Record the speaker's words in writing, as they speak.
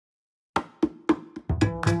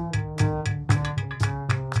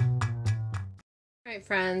Alright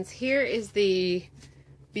friends, here is the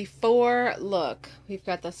before look. We've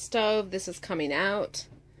got the stove, this is coming out.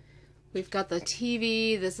 We've got the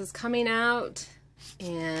TV, this is coming out.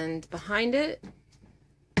 And behind it,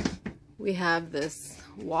 we have this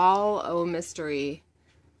wall, oh mystery.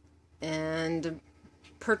 And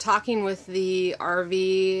per talking with the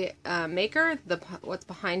RV maker, what's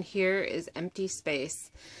behind here is empty space.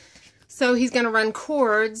 So he's going to run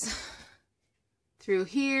cords through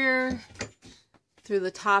here, through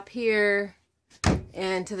the top here,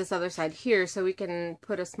 and to this other side here, so we can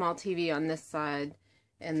put a small TV on this side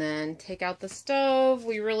and then take out the stove.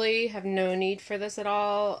 We really have no need for this at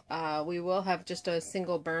all. We will have just a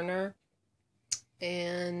single burner,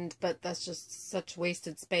 but that's just such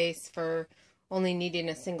wasted space for only needing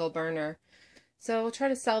a single burner. So we'll try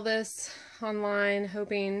to sell this online,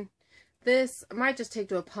 hoping this might just take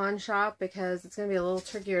to a pawn shop because it's going to be a little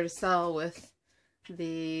trickier to sell with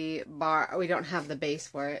the bar. We don't have the base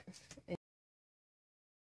for it.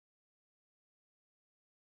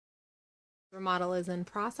 Remodel is in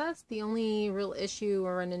process. The only real issue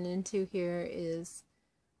we're running into here is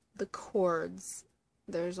the cords.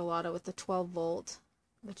 There's a lot of with the 12 volt,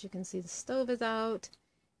 but you can see the stove is out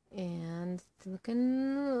and it's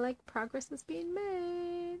looking like progress is being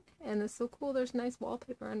made. And it's so cool, there's nice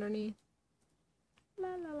wallpaper underneath. La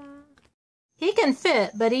la la. He can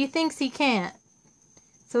fit, but he thinks he can't.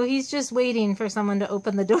 So he's just waiting for someone to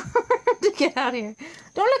open the door to get out of here.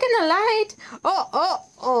 Don't look in the light.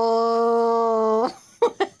 Oh.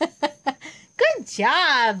 Good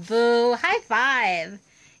job, Boo. High five.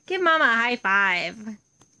 Give Mama a high five.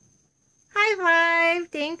 High five.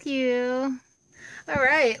 Thank you. All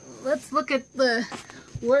right, let's look at the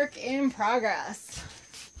work in progress.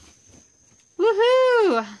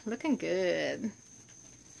 Woohoo! Looking good.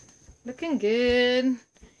 Looking good.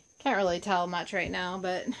 Can't really tell much right now,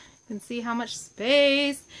 but you can see how much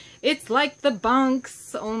space. It's like the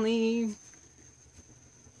bunks, only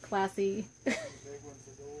classy.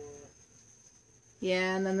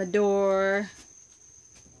 Yeah, and then the door.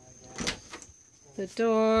 The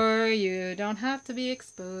door, you don't have to be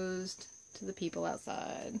exposed to the people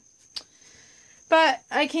outside. But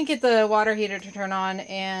I can't get the water heater to turn on,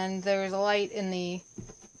 and there's a light in the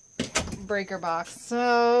breaker box,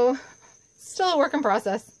 so still a work in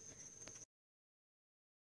process.